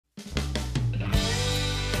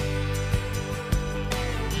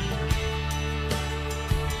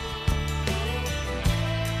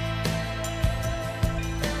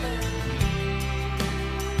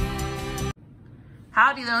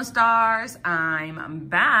Howdy Lone Stars, I'm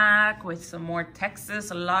back with some more Texas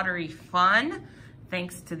lottery fun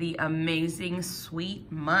thanks to the amazing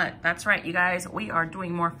Sweet Mutt. That's right, you guys, we are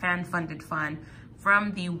doing more fan-funded fun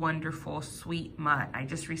from the wonderful Sweet Mutt. I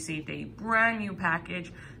just received a brand new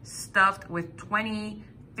package stuffed with 20,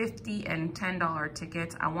 50, and $10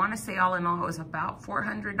 tickets. I want to say all in all it was about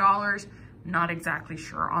 $400. Not exactly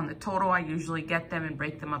sure on the total. I usually get them and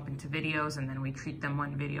break them up into videos, and then we treat them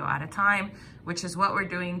one video at a time, which is what we're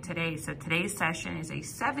doing today. So today's session is a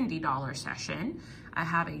 $70 session. I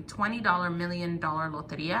have a $20 million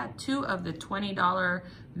loteria, 2 of the $20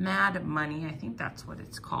 Mad Money, I think that's what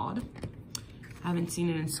it's called. I haven't seen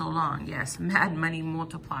it in so long. Yes, Mad Money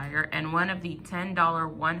multiplier, and 1 of the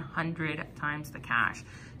 $10 100 times the cash.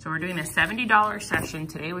 So we're doing a $70 session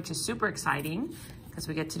today, which is super exciting, because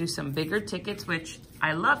we get to do some bigger tickets, which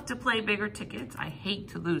I love to play bigger tickets. I hate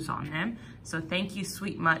to lose on them. So thank you,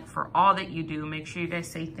 Sweet Mutt, for all that you do. Make sure you guys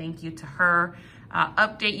say thank you to her.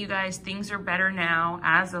 Update you guys, things are better now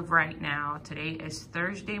as of right now. Today is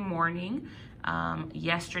Thursday morning.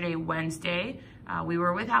 Yesterday, Wednesday, we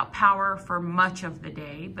were without power for much of the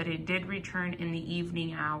day, but it did return in the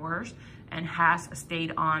evening hours and has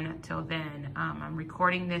stayed on till then. I'm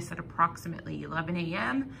recording this at approximately 11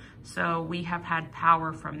 a.m. So we have had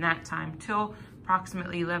power from that time till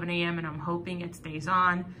approximately 11 a.m. and I'm hoping it stays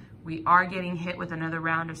on. We are getting hit with another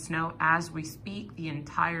round of snow as we speak. The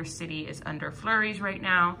entire city is under flurries right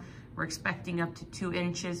now. We're expecting up to 2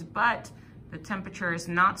 inches, but the temperature is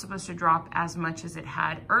not supposed to drop as much as it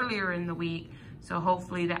had earlier in the week. So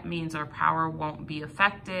hopefully that means our power won't be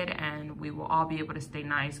affected and we will all be able to stay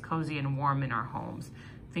nice, cozy, and warm in our homes.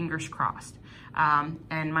 Fingers crossed.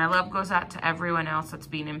 And my love goes out to everyone else that's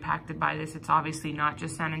being impacted by this. It's obviously not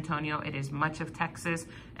just San Antonio. It is much of Texas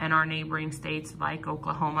and our neighboring states like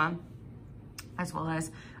Oklahoma, as well as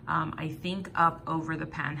I think up over the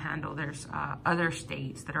Panhandle, there's other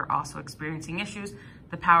states that are also experiencing issues.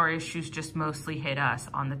 The power issues just mostly hit us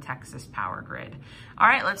on the Texas power grid. All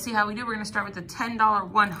right, let's see how we do. We're gonna start with the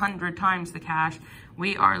 $10 100 times the cash.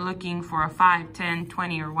 We are looking for a 5, 10,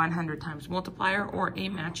 20, or 100 times multiplier or a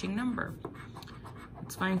matching number.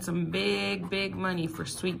 Let's find some big, big money for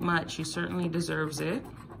Sweet Mutt. She certainly deserves it.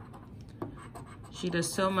 She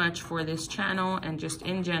does so much for this channel and just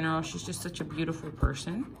in general. She's just such a beautiful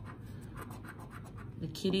person. The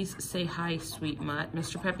kitties say hi, Sweet Mutt.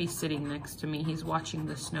 Mr. Peppy's sitting next to me. He's watching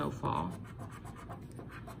the snowfall.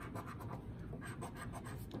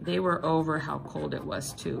 They were over how cold it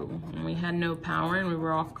was too. And we had no power and we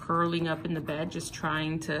were all curling up in the bed just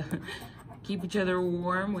trying to keep each other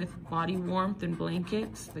warm with body warmth and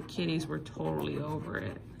blankets. The kitties were totally over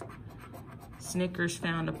it. Snickers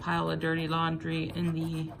found a pile of dirty laundry in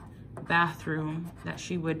the bathroom that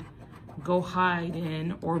she would go hide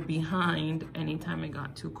in or behind anytime it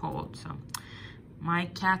got too cold. So my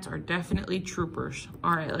cats are definitely troopers.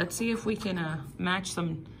 All right, let's see if we can match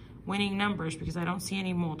some winning numbers because I don't see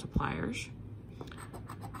any multipliers.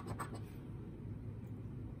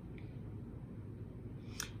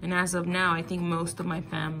 And as of now, I think most of my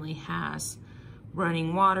family has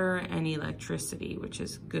running water and electricity, which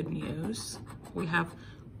is good news. We have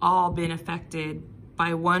all been affected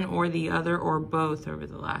by one or the other or both over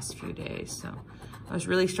the last few days. So I was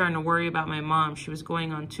really starting to worry about my mom. She was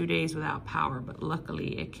going on 2 days without power, but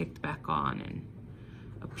luckily it kicked back on and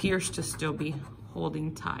appears to still be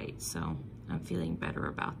holding tight. So I'm feeling better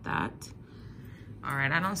about that. All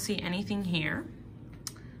right, I don't see anything here.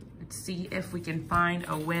 Let's see if we can find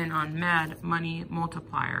a win on Mad Money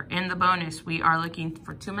Multiplier. In the bonus, we are looking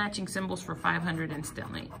for 2 matching symbols for 500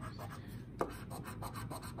 instantly.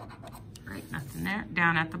 Right, nothing there.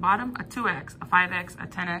 Down at the bottom, a 2x, a 5x, a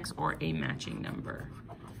 10x, or a matching number.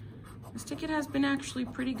 This ticket has been actually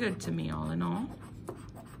pretty good to me all in all.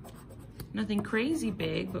 Nothing crazy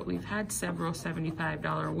big, but we've had several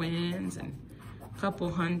 $75 wins and a couple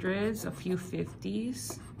hundreds, a few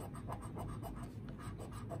 50s.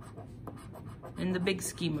 In the big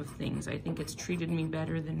scheme of things, I think it's treated me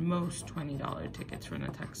better than most $20 tickets from the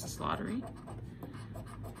Texas lottery.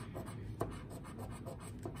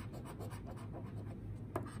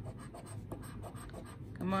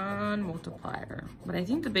 Come on, multiplier. But I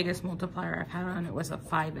think the biggest multiplier I've had on it was a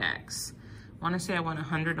 5x. I want to say I won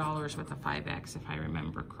 $100 with a 5x if I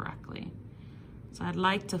remember correctly. So I'd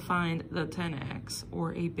like to find the 10x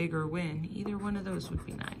or a bigger win. Either one of those would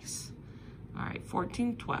be nice. All right,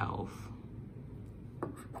 14, 12,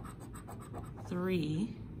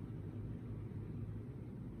 3,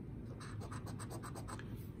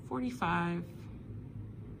 45,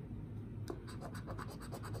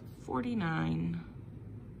 49,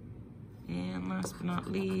 and last but not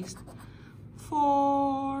least,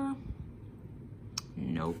 4.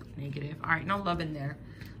 Nope, negative. All right, no love in there.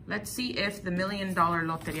 Let's see if the $1 Million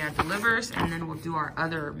Loteria delivers, and then we'll do our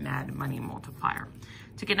other Mad Money multiplier.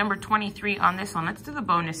 Ticket number 23 on this one. Let's do the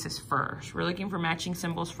bonuses first. We're looking for matching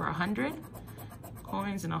symbols for 100,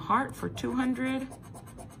 coins and a heart for 200,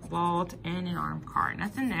 vault, and an arm card.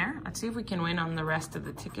 Nothing there. Let's see if we can win on the rest of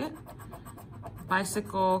the ticket.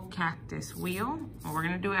 Bicycle, cactus, wheel. Well, we're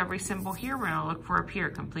gonna do every symbol here. We're gonna look for a pair,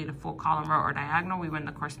 complete a full column, row, or diagonal. We win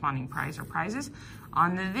the corresponding prize or prizes.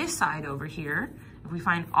 On this side over here, if we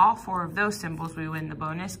find all 4 of those symbols, we win the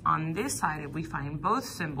bonus. On this side, if we find both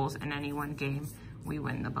symbols in any one game, we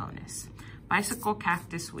win the bonus. Bicycle,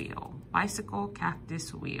 cactus, wheel. Bicycle,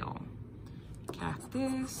 cactus, wheel.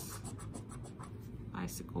 Cactus,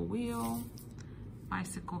 bicycle, wheel.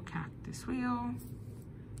 Bicycle, cactus, wheel.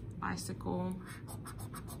 Bicycle,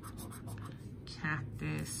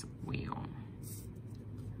 cactus, wheel.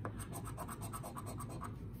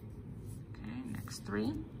 Okay, next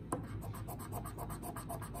 3.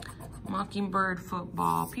 Mockingbird,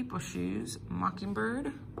 football, people shoes.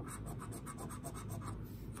 Mockingbird,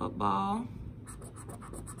 football,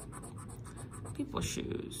 people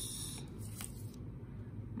shoes.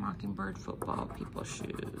 Mockingbird, football, people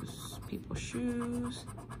shoes. People shoes,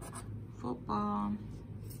 football.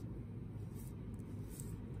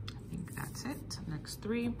 That's it. Next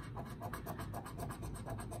 3.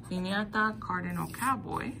 Piñata, cardinal,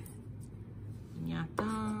 cowboy.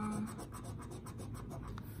 Piñata,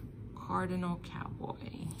 cardinal,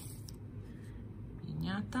 cowboy.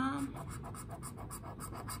 Piñata,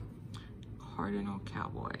 cardinal,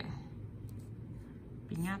 cowboy.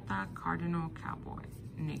 Piñata, cardinal, cowboy.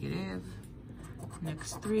 Negative.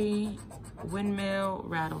 Next 3. Windmill,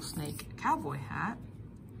 rattlesnake, cowboy hat.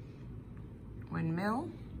 Windmill.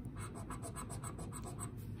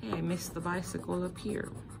 Hey, I missed the bicycle up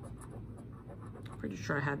here. Pretty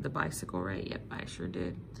sure I had the bicycle right. Yep, I sure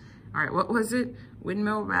did. All right, what was it?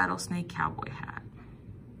 Windmill, rattlesnake, cowboy hat.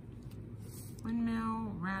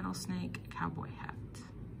 Windmill, rattlesnake, cowboy hat.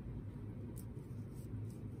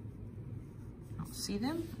 Don't see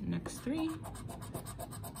them. Next 3.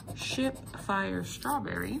 Ship, fire,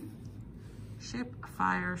 strawberry. Ship,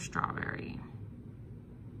 fire, strawberry.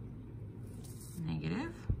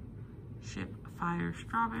 Negative. Ship, fire,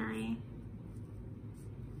 strawberry,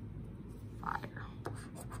 fire.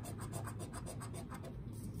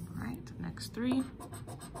 All right, next 3.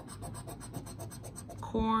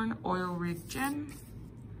 Corn, oil rig, gem.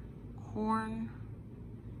 Corn,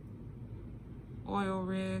 oil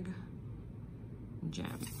rig,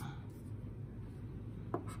 gem.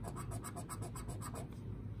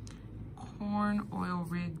 Corn, oil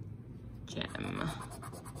rig, gem.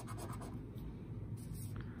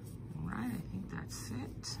 I think that's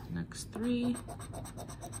it. Next 3.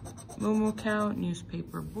 Momo cow,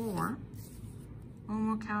 newspaper, boar.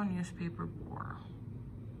 Momo cow, newspaper, boar.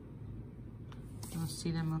 You'll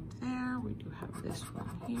see them up there. We do have this one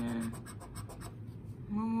here.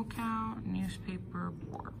 Momo cow, newspaper,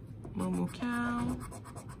 boar. Momo cow.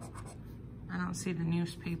 I don't see the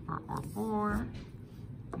newspaper or boar.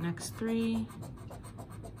 Next 3.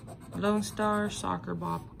 Lone Star, soccer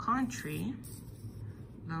ball, pecan tree.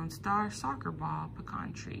 Lone Star, soccer ball,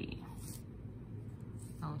 pecan tree.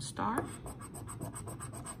 Lone Star.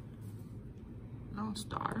 Lone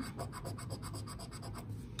Star.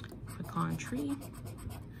 Pecan tree.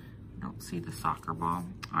 Don't see the soccer ball.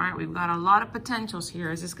 All right, we've got a lot of potentials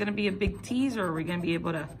here. Is this gonna be a big tease, or are we gonna be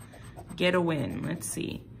able to get a win? Let's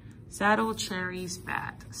see. Saddle, cherries,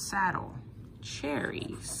 bat. Saddle,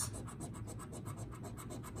 cherries.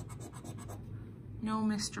 No,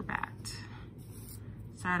 Mr. Bat.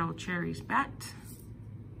 Saddle, cherries, bat.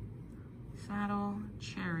 Saddle,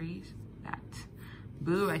 cherries, bat.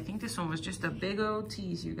 Boo, I think this one was just a big old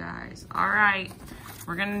tease, you guys. All right,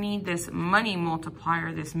 we're gonna need this money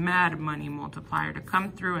multiplier, this mad money multiplier, to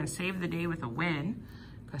come through and save the day with a win,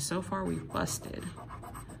 because so far we've busted.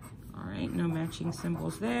 All right, no matching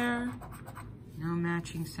symbols there. No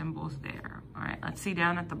matching symbols there. All right, let's see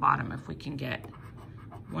down at the bottom if we can get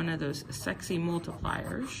one of those sexy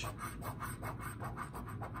multipliers,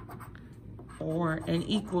 or an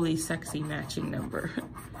equally sexy matching number.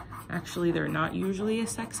 Actually, they're not usually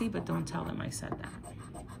as sexy, but don't tell them I said that.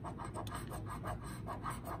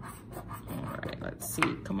 All right, let's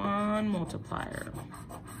see. Come on, multiplier.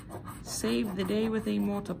 Save the day with a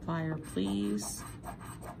multiplier, please.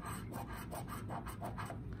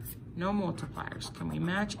 No multipliers. Can we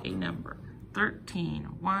match a number? 13,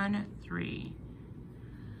 1, 3.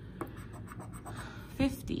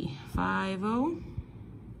 50, 50.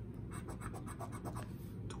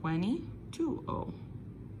 20, 20.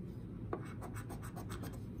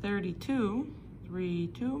 32, 3,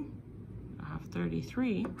 2. I have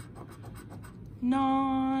 33.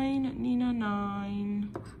 9, Nina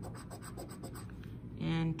 9.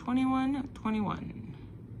 And 21, 21.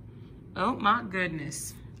 Oh my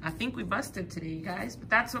goodness. I think we busted today, you guys, but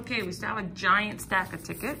that's okay. We still have a giant stack of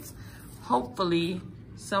tickets. Hopefully,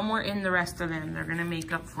 somewhere in the rest of them, they're gonna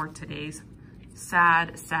make up for today's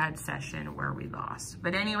sad session where we lost.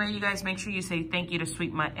 But anyway, you guys, make sure you say thank you to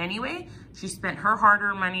Sweet Mutt anyway. She spent her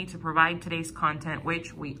hard-earned money to provide today's content,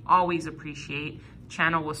 which we always appreciate.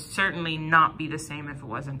 Channel will certainly not be the same if it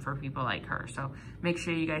wasn't for people like her. So make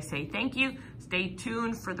sure you guys say thank you. Stay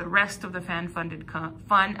tuned for the rest of the fan-funded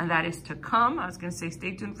fun, and that is to come. I was gonna say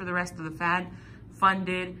stay tuned for the rest of the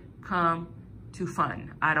fan-funded come to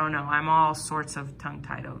fun. I don't know, I'm all sorts of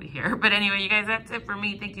tongue-tied over here. But anyway, you guys, that's it for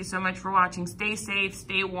me. Thank you so much for watching. Stay safe,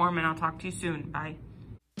 stay warm, and I'll talk to you soon. Bye.